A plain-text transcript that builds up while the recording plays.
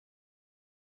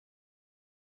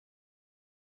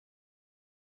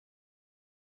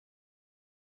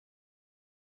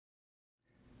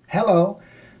Hello,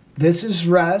 this is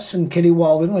Russ and Kitty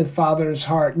Walden with Father's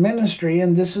Heart Ministry,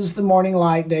 and this is the Morning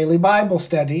Light Daily Bible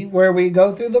Study, where we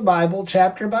go through the Bible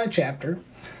chapter by chapter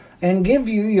and give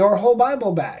you your whole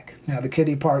Bible back. Now, the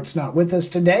kitty part's not with us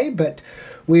today, but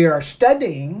we are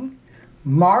studying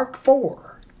Mark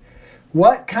 4.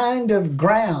 What kind of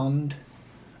ground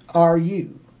are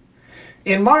you?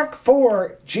 In Mark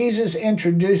 4, Jesus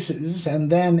introduces and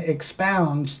then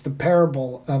expounds the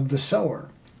parable of the sower.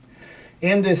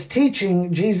 In this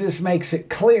teaching, Jesus makes it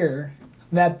clear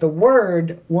that the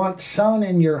word, once sown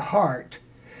in your heart,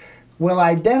 will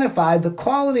identify the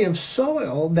quality of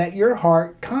soil that your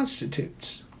heart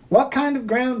constitutes. What kind of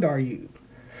ground are you?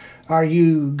 Are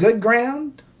you good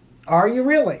ground? Are you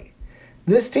really?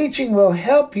 This teaching will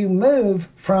help you move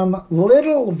from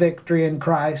little victory in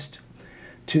Christ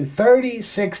to 30,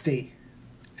 60,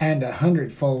 and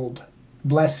 100-fold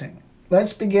blessing.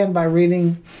 Let's begin by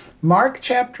reading Mark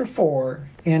chapter 4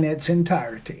 in its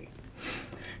entirety.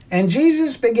 And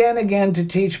Jesus began again to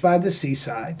teach by the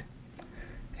seaside.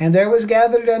 And there was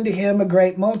gathered unto him a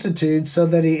great multitude, so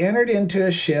that he entered into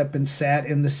a ship and sat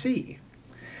in the sea.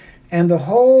 And the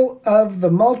whole of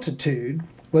the multitude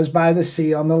was by the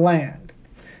sea on the land.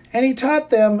 And he taught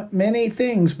them many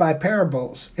things by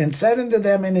parables, and said unto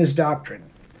them in his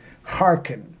doctrine,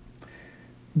 Hearken,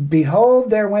 behold,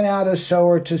 there went out a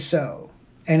sower to sow.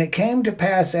 And it came to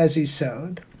pass as he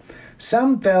sowed,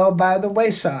 some fell by the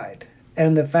wayside,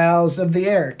 and the fowls of the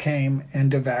air came and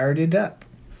devoured it up.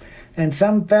 And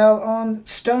some fell on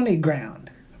stony ground,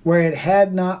 where it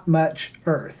had not much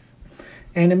earth.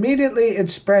 And immediately it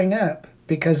sprang up,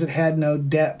 because it had no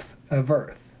depth of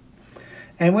earth.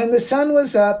 And when the sun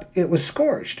was up, it was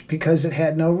scorched, because it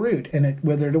had no root, and it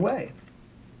withered away.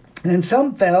 And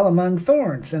some fell among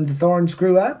thorns, and the thorns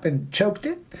grew up and choked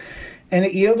it, and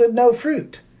it yielded no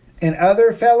fruit. And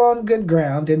other fell on good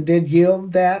ground, and did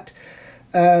yield that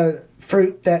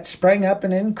fruit that sprang up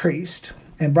and increased,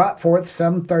 and brought forth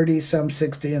some 30, some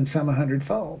 60, and some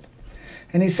 100-fold.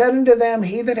 And he said unto them,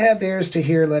 He that hath ears to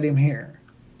hear, let him hear.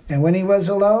 And when he was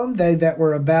alone, they that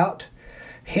were about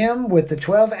him with the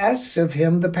 12 asked of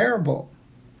him the parable.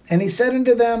 And he said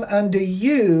unto them, Unto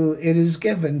you it is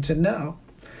given to know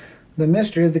the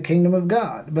mystery of the kingdom of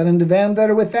God. But unto them that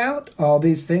are without, all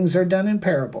these things are done in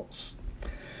parables,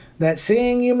 that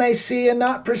seeing you may see and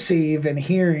not perceive, and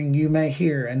hearing you may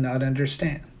hear and not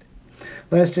understand.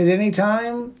 Lest at any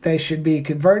time they should be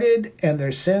converted, and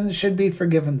their sins should be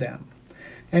forgiven them.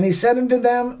 And he said unto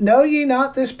them, Know ye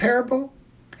not this parable?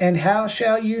 And how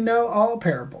shall you know all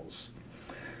parables?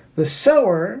 The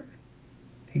sower,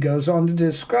 he goes on to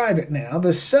describe it now,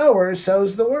 the sower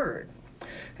sows the word.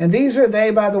 And these are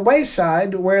they by the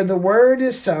wayside, where the word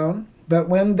is sown. But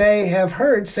when they have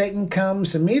heard, Satan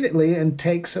comes immediately and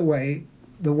takes away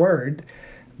the word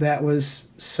that was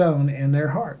sown in their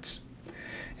hearts.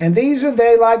 And these are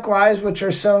they likewise which are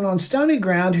sown on stony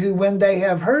ground, who when they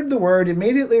have heard the word,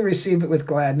 immediately receive it with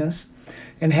gladness,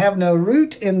 and have no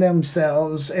root in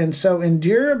themselves, and so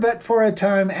endure but for a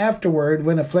time afterward,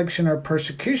 when affliction or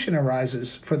persecution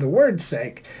arises for the word's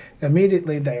sake,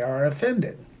 immediately they are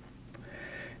offended.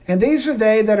 And these are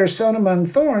they that are sown among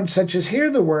thorns, such as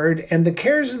hear the word, and the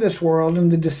cares of this world,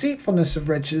 and the deceitfulness of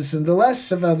riches, and the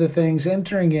lusts of other things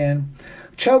entering in,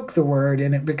 choke the word,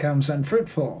 and it becomes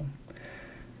unfruitful.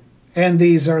 And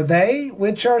these are they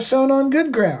which are sown on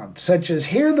good ground, such as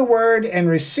hear the word, and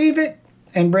receive it,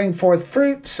 and bring forth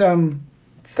fruit, some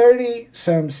 30,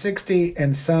 some 60,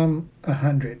 and some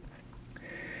 100.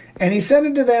 And he said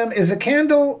unto them, Is a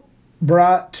candle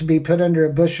brought to be put under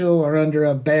a bushel or under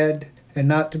a bed, and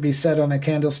not to be set on a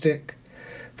candlestick?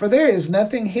 For there is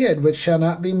nothing hid which shall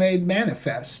not be made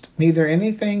manifest, neither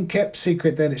anything kept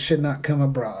secret that it should not come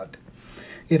abroad.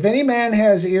 If any man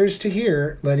has ears to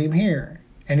hear, let him hear.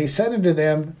 And he said unto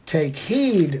them, Take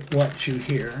heed what you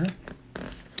hear.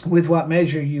 With what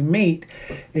measure you mete,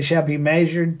 it shall be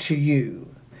measured to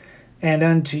you. And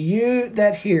unto you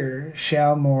that hear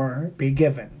shall more be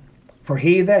given. For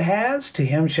he that has, to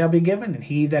him shall be given, and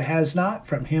he that has not,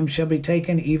 from him shall be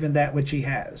taken even that which he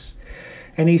has.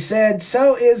 And he said,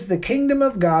 So is the kingdom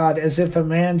of God, as if a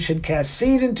man should cast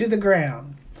seed into the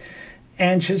ground,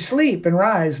 and should sleep and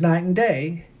rise night and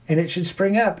day, and it should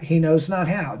spring up, he knows not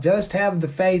how. Just have the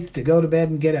faith to go to bed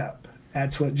and get up.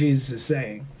 That's what Jesus is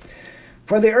saying.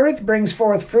 For the earth brings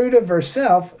forth fruit of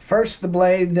herself, first the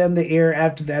blade, then the ear,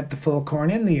 after that the full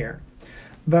corn in the ear.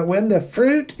 But when the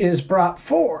fruit is brought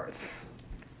forth,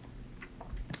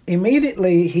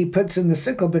 immediately he puts in the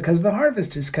sickle, because the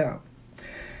harvest is come.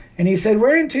 And he said,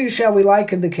 Whereunto shall we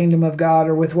liken the kingdom of God,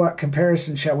 or with what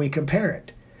comparison shall we compare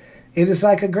it? It is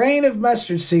like a grain of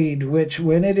mustard seed, which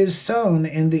when it is sown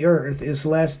in the earth is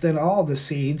less than all the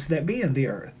seeds that be in the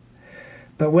earth.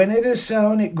 But when it is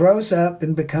sown, it grows up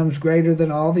and becomes greater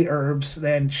than all the herbs,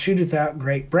 then shooteth out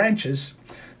great branches,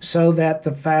 so that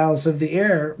the fowls of the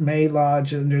air may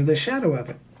lodge under the shadow of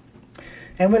it.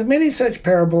 And with many such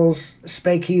parables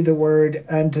spake he the word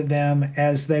unto them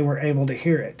as they were able to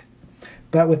hear it.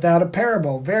 But without a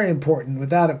parable, very important,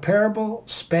 without a parable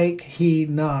spake he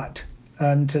not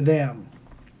unto them.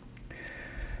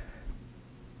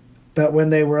 But when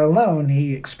they were alone,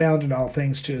 he expounded all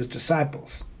things to his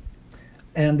disciples.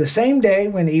 And the same day,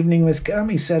 when evening was come,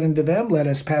 he said unto them, Let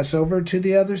us pass over to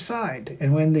the other side.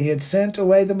 And when they had sent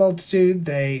away the multitude,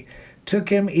 they took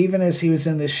him even as he was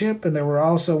in the ship, and there were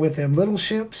also with him little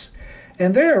ships.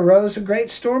 And there arose a great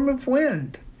storm of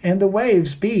wind, and the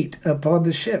waves beat upon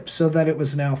the ship, so that it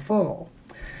was now full.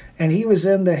 And he was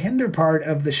in the hinder part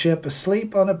of the ship,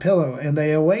 asleep on a pillow. And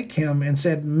they awake him, and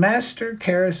said, Master,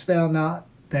 carest thou not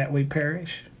that we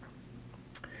perish?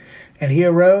 And he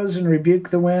arose and rebuked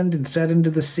the wind, and said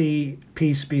unto the sea,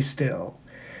 Peace, be still.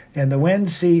 And the wind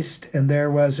ceased, and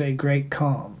there was a great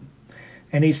calm.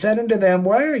 And he said unto them,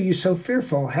 Why are you so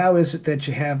fearful? How is it that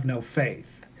you have no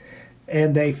faith?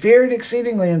 And they feared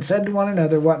exceedingly, and said to one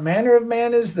another, What manner of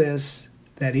man is this,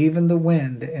 that even the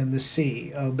wind and the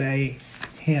sea obey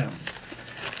him?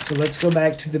 So let's go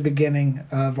back to the beginning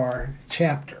of our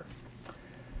chapter.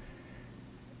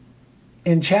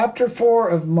 In chapter 4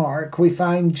 of Mark, we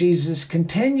find Jesus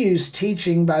continues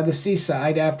teaching by the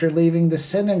seaside after leaving the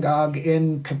synagogue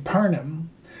in Capernaum,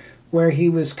 where he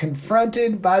was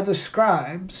confronted by the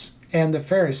scribes and the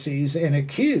Pharisees and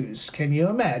accused, can you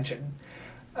imagine,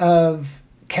 of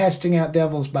casting out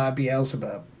devils by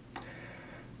Beelzebub.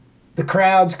 The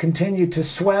crowds continue to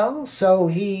swell, so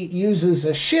he uses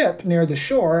a ship near the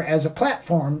shore as a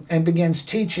platform and begins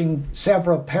teaching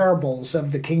several parables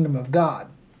of the kingdom of God.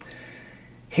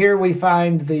 Here we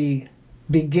find the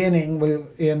beginning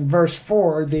in verse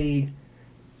 4, the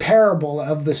parable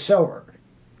of the sower.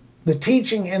 The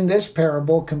teaching in this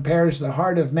parable compares the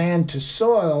heart of man to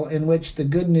soil in which the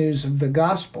good news of the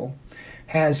gospel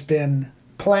has been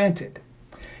planted.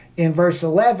 In verse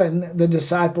 11, the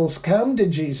disciples come to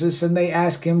Jesus and they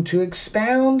ask him to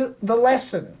expound the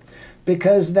lesson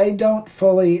because they don't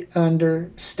fully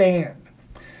understand.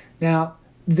 Now,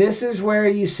 this is where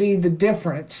you see the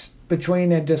difference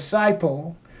between a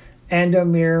disciple and a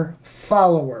mere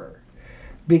follower,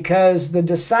 because the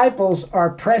disciples are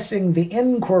pressing the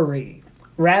inquiry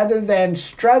rather than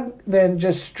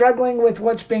just struggling with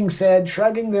what's being said,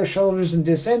 shrugging their shoulders in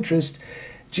disinterest.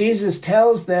 Jesus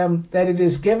tells them that it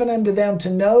is given unto them to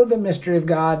know the mystery of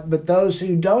God, but those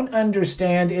who don't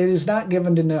understand, it is not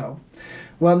given to know.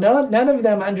 Well, none of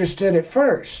them understood at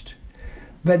first,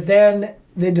 but then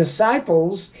the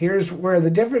disciples, here's where the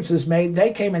difference is made,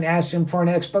 they came and asked him for an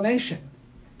explanation.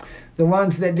 The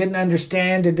ones that didn't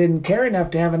understand and didn't care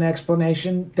enough to have an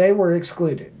explanation, they were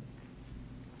excluded.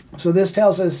 So this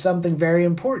tells us something very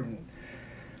important.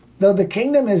 Though the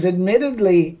kingdom is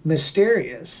admittedly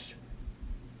mysterious,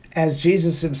 as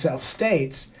Jesus himself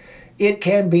states, it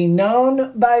can be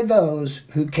known by those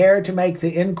who care to make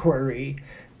the inquiry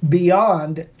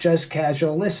beyond just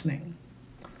casual listening.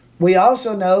 We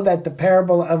also know that the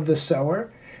parable of the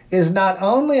sower is not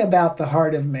only about the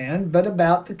heart of man, but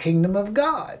about the kingdom of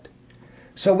God.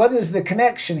 So what is the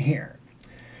connection here?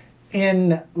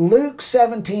 In Luke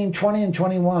 17:20 and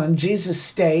 21, Jesus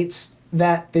states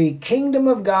that the kingdom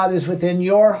of God is within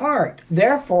your heart.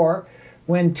 Therefore,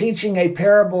 when teaching a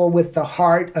parable with the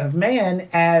heart of man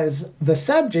as the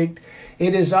subject,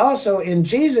 it is also, in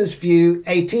Jesus' view,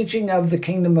 a teaching of the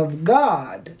kingdom of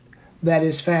God that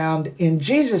is found in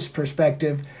Jesus'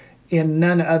 perspective in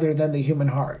none other than the human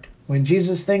heart. When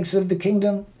Jesus thinks of the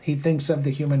kingdom, he thinks of the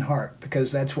human heart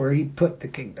because that's where he put the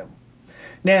kingdom.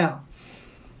 Now,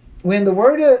 when the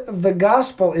word of the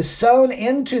gospel is sown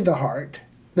into the heart,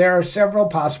 there are several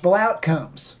possible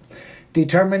outcomes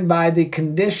determined by the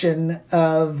condition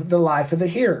of the life of the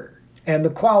hearer and the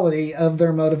quality of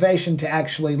their motivation to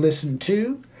actually listen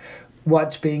to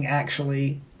what's being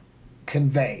actually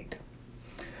conveyed.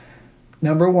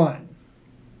 Number one,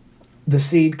 the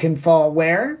seed can fall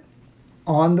where?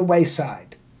 On the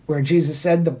wayside, where Jesus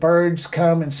said the birds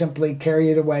come and simply carry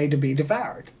it away to be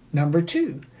devoured. Number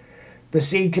two, the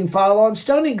seed can fall on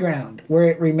stony ground, where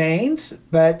it remains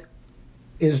but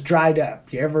is dried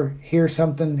up. You ever hear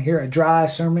a dry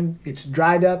sermon? It's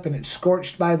dried up and it's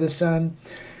scorched by the sun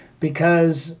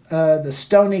because the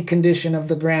stony condition of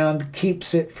the ground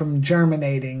keeps it from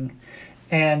germinating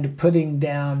and putting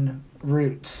down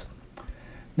roots.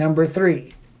 Number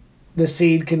three, The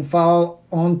seed can fall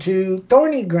onto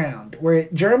thorny ground where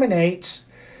it germinates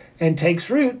and takes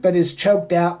root but is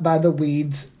choked out by the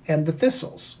weeds and the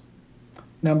thistles.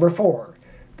 Number 4,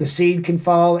 the seed can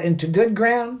fall into good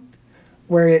ground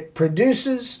where it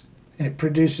produces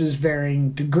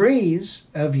varying degrees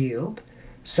of yield,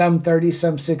 some 30,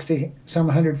 some 60,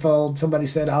 some 100-fold. Somebody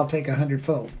said, I'll take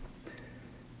 100-fold.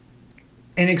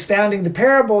 In expounding the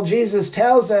parable, Jesus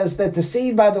tells us that the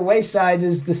seed by the wayside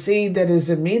is the seed that is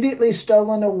immediately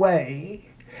stolen away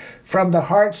from the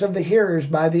hearts of the hearers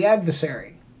by the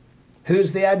adversary.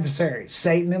 Who's the adversary?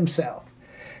 Satan himself.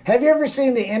 Have you ever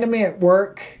seen the enemy at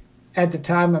work at the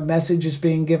time a message is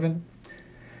being given?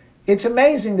 It's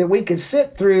amazing that we could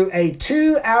sit through a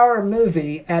 2-hour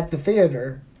movie at the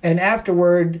theater and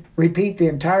afterward repeat the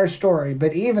entire story,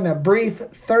 but even a brief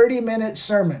 30-minute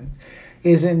sermon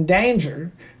is in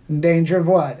danger. In danger of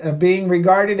what? Of being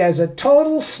regarded as a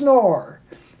total snore,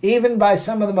 even by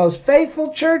some of the most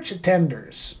faithful church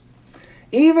attenders.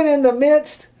 Even in the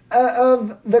midst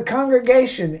of the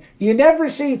congregation, you never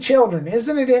see children.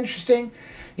 Isn't it interesting?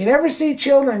 You never see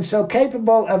children so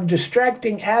capable of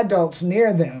distracting adults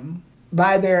near them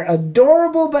by their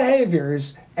adorable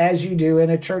behaviors as you do in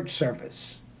a church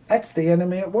service. That's the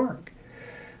enemy at work.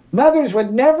 Mothers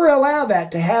would never allow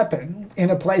that to happen in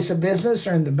a place of business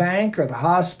or in the bank or the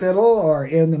hospital or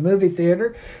in the movie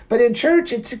theater. But in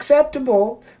church, it's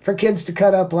acceptable for kids to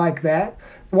cut up like that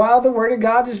while the Word of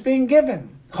God is being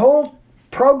given. Whole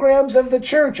programs of the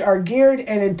church are geared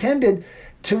and intended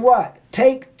to what?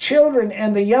 Take children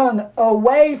and the young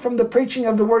away from the preaching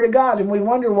of the Word of God. And we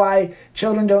wonder why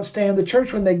children don't stay in the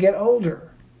church when they get older.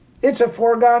 It's a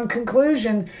foregone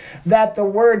conclusion that the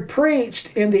word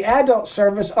preached in the adult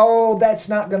service, that's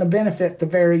not going to benefit the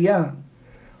very young.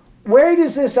 Where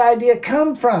does this idea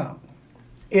come from?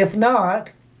 If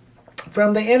not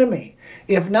from the enemy,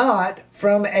 if not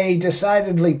from a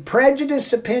decidedly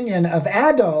prejudiced opinion of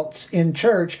adults in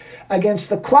church against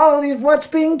the quality of what's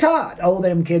being taught.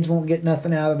 Them kids won't get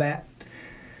nothing out of that.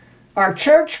 Our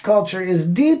church culture is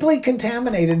deeply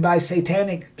contaminated by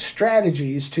satanic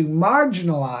strategies to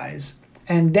marginalize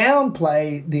and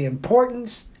downplay the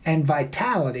importance and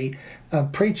vitality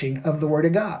of preaching of the Word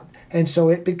of God. And so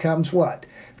it becomes what?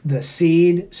 The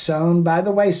seed sown by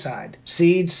the wayside,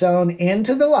 seed sown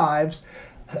into the lives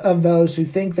of those who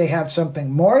think they have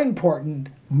something more important,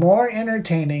 more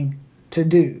entertaining to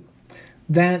do.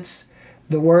 That's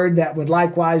the word that would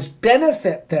likewise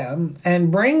benefit them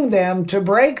and bring them to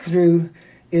breakthrough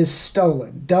is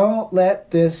stolen. Don't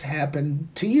let this happen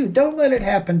to you. Don't let it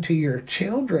happen to your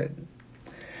children.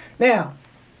 Now,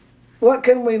 what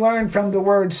can we learn from the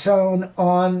word sown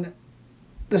on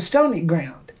the stony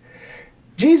ground?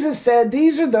 Jesus said,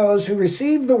 these are those who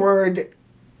receive the word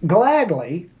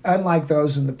gladly, unlike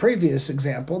those in the previous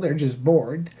example. They're just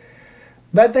bored.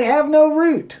 But they have no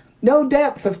root, no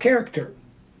depth of character.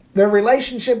 Their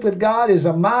relationship with God is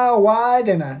a mile wide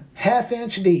and a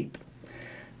half-inch deep.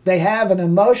 They have an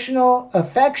emotional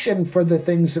affection for the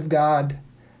things of God,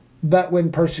 but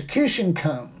when persecution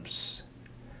comes,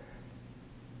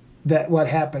 what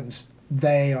happens?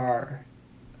 They are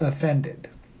offended.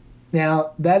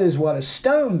 Now, that is what a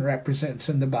stone represents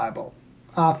in the Bible,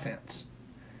 offense.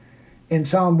 In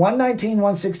Psalm 119,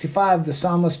 165, the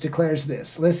psalmist declares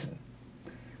this. Listen.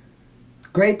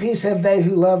 Great peace have they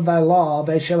who love thy law,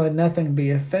 they shall in nothing be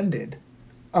offended.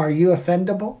 Are you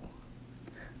offendable?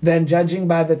 Then, judging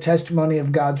by the testimony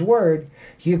of God's word,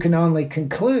 you can only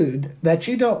conclude that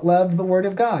you don't love the word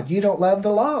of God. You don't love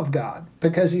the law of God.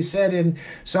 Because he said in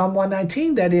Psalm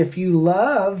 119 that if you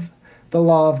love the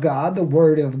law of God, the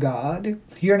word of God,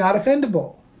 you're not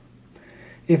offendable.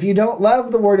 If you don't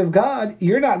love the word of God,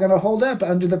 you're not going to hold up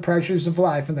under the pressures of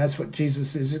life. And that's what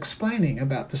Jesus is explaining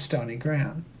about the stony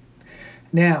ground.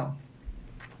 Now,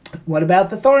 what about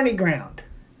the thorny ground?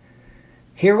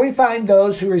 Here we find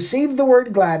those who receive the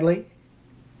word gladly,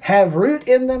 have root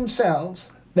in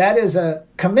themselves. That is a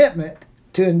commitment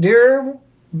to endure,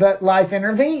 but life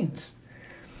intervenes.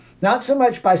 Not so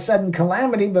much by sudden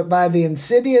calamity, but by the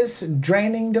insidious and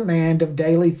draining demand of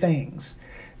daily things,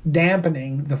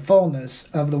 dampening the fullness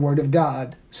of the word of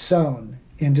God sown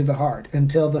into the heart,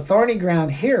 until the thorny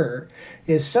ground hearer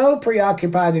is so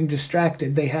preoccupied and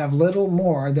distracted they have little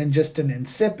more than just an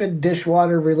insipid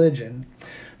dishwater religion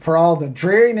for all the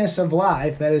dreariness of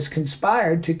life that has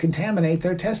conspired to contaminate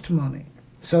their testimony.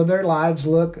 So their lives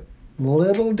look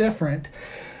little different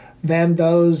than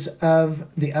those of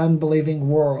the unbelieving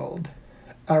world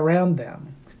around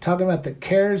them. Talking about the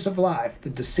cares of life,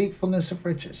 the deceitfulness of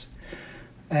riches.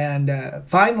 And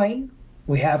finally,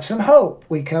 we have some hope.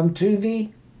 We come to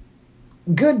the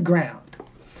good ground.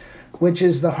 which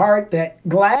is the heart that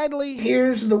gladly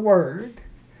hears the word,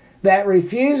 that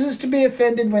refuses to be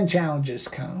offended when challenges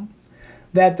come,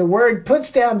 that the word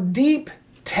puts down deep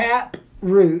tap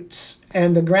roots,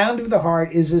 and the ground of the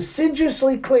heart is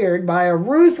assiduously cleared by a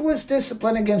ruthless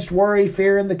discipline against worry,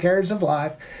 fear, and the cares of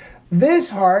life,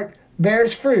 this heart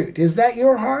bears fruit. Is that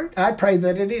your heart? I pray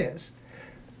that it is.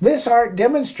 This heart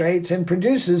demonstrates and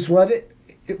produces what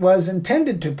it was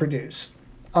intended to produce.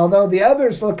 Although the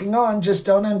others looking on just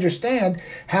don't understand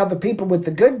how the people with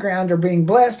the good ground are being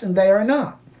blessed and they are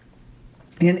not.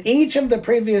 In each of the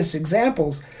previous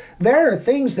examples, there are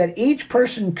things that each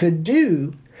person could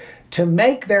do to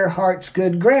make their hearts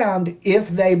good ground if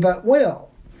they but will.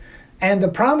 And the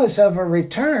promise of a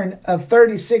return of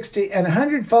 30, 60, and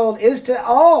 100-fold is to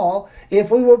all if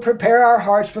we will prepare our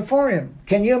hearts before him.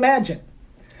 Can you imagine?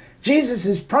 Jesus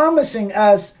is promising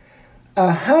us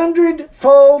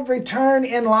 100-fold return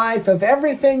in life of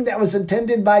everything that was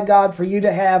intended by God for you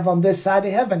to have on this side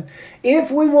of heaven,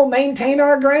 if we will maintain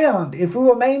our ground, if we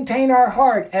will maintain our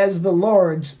heart as the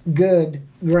Lord's good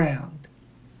ground.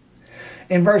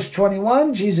 In verse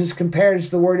 21, Jesus compares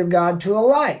the Word of God to a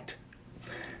light,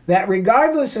 that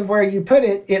regardless of where you put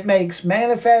it, it makes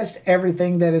manifest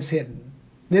everything that is hidden.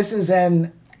 This is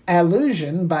an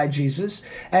allusion by Jesus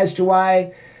as to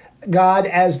why God,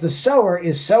 as the sower,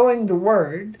 is sowing the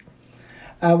word.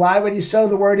 Why would he sow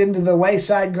the word into the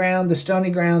wayside ground, the stony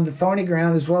ground, the thorny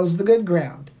ground, as well as the good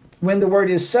ground? When the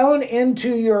word is sown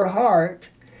into your heart,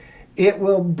 it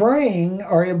will bring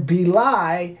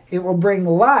light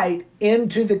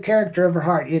into the character of our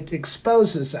heart. It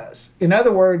exposes us. In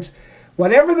other words,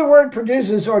 whatever the word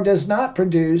produces or does not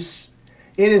produce,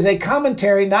 it is a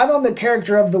commentary not on the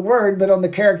character of the word, but on the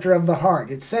character of the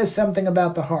heart. It says something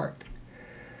about the heart.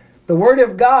 The word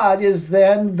of God is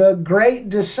then the great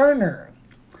discerner.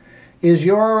 Is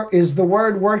the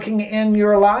word working in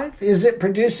your life? Is it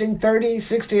producing 30,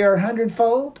 60, or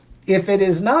 100-fold? If it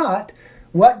is not,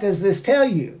 what does this tell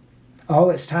you?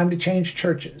 Oh, it's time to change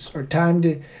churches, or time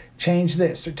to change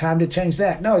this, or time to change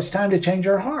that. No, it's time to change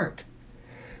our heart.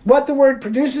 What the word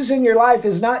produces in your life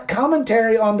is not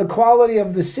commentary on the quality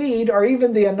of the seed or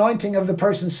even the anointing of the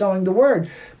person sowing the word,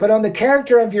 but on the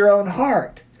character of your own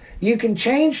heart. You can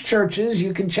change churches,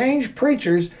 you can change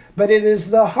preachers, but it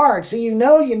is the heart. So you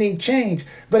know you need change,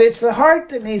 but it's the heart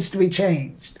that needs to be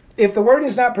changed. If the word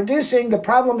is not producing, the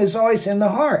problem is always in the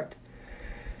heart.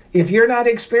 If you're not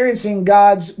experiencing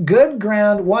God's good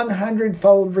ground,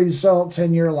 100-fold results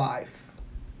in your life.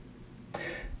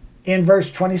 In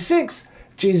verse 26,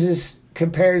 Jesus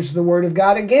compares the word of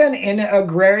God again in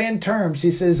agrarian terms.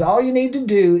 He says, all you need to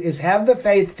do is have the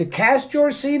faith to cast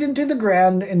your seed into the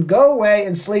ground and go away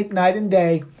and sleep night and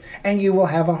day, and you will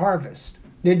have a harvest.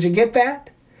 Did you get that?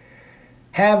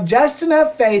 Have just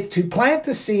enough faith to plant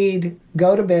the seed,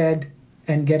 go to bed,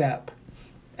 and get up,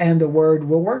 and the word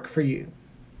will work for you.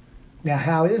 Now,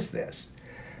 how is this?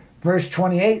 Verse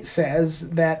 28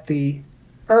 says that the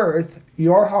earth,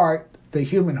 your heart, the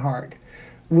human heart,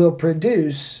 will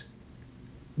produce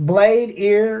blade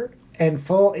ear and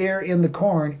full ear in the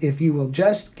corn if you will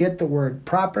just get the word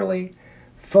properly,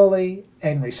 fully,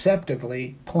 and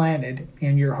receptively planted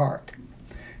in your heart.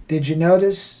 Did you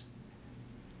notice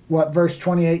what verse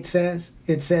 28 says?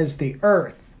 It says the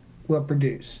earth will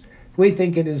produce. We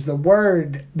think it is the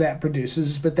word that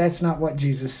produces, but that's not what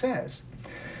Jesus says.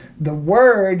 The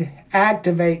word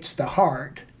activates the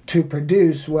heart to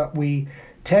produce what we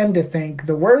tend to think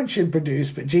the word should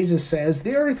produce, but Jesus says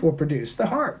the earth will produce, the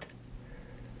heart.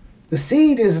 The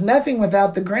seed is nothing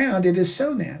without the ground it is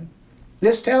sown in.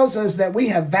 This tells us that we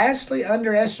have vastly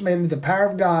underestimated the power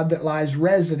of God that lies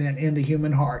resident in the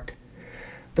human heart.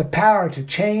 The power to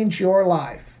change your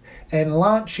life and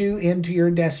launch you into your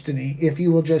destiny if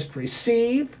you will just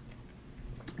receive,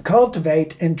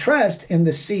 cultivate, and trust in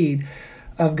the seed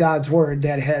of God's word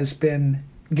that has been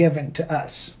given to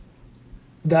us.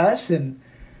 Thus, in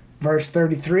verse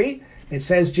 33, it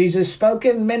says Jesus spoke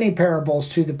in many parables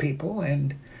to the people.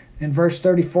 And in verse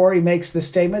 34, he makes the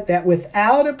statement that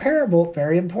without a parable,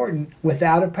 very important,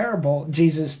 without a parable,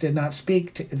 Jesus did not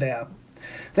speak to them.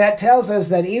 That tells us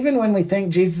that even when we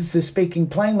think Jesus is speaking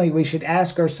plainly, we should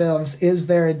ask ourselves, is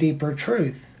there a deeper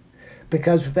truth?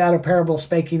 Because without a parable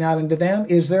speaking out unto them,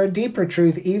 is there a deeper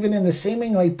truth even in the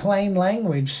seemingly plain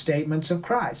language statements of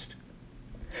Christ?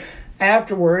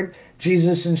 Afterward,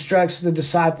 Jesus instructs the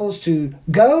disciples to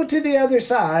go to the other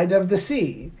side of the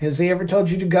sea. Has he ever told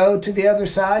you to go to the other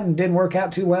side and didn't work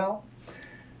out too well?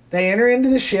 They enter into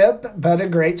the ship, but a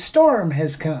great storm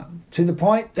has come to the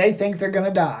point they think they're going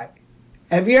to die.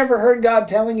 Have you ever heard God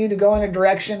telling you to go in a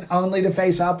direction only to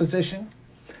face opposition?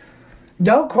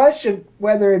 Don't question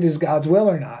whether it is God's will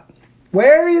or not.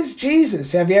 Where is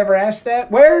Jesus? Have you ever asked that?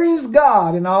 Where is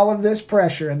God in all of this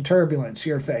pressure and turbulence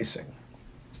you're facing?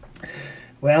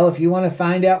 Well, if you want to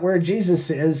find out where Jesus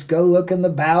is, go look in the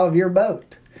bow of your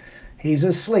boat. He's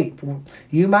asleep.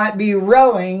 You might be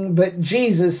rowing, but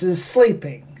Jesus is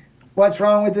sleeping. What's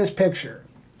wrong with this picture?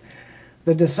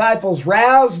 The disciples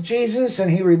rouse Jesus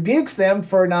and he rebukes them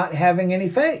for not having any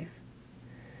faith.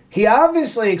 He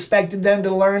obviously expected them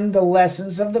to learn the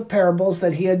lessons of the parables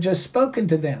that he had just spoken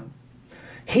to them.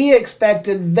 He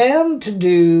expected them to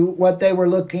do what they were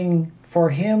looking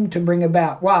for him to bring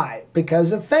about. Why?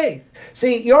 Because of faith.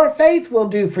 See, your faith will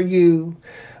do for you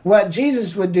what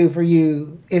Jesus would do for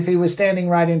you if he was standing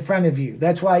right in front of you.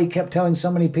 That's why he kept telling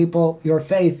so many people, your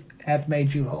faith hath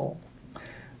made you whole.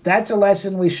 That's a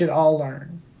lesson we should all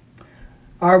learn.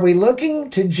 Are we looking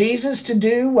to Jesus to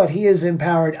do what he has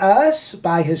empowered us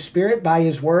by his Spirit, by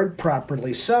his word,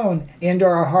 properly sown into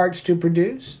our hearts to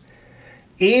produce?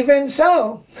 Even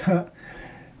so,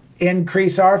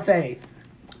 increase our faith,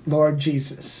 Lord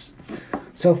Jesus.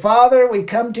 So, Father, we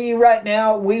come to you right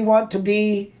now. We want to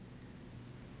be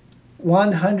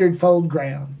 100-fold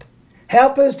ground.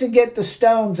 Help us to get the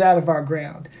stones out of our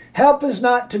ground. Help us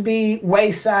not to be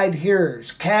wayside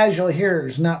hearers, casual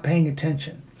hearers, not paying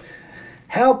attention.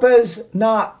 Help us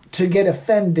not to get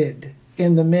offended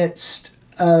in the midst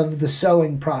of the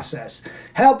sowing process.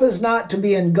 Help us not to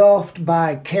be engulfed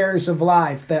by cares of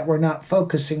life that we're not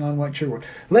focusing on what your word.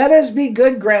 Let us be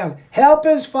good ground. Help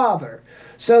us, Father,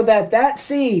 so that that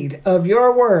seed of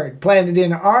your word planted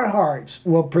in our hearts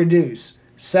will produce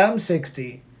some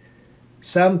 60,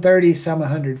 some 30, some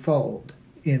 100-fold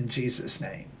in Jesus'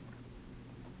 name.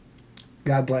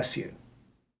 God bless you.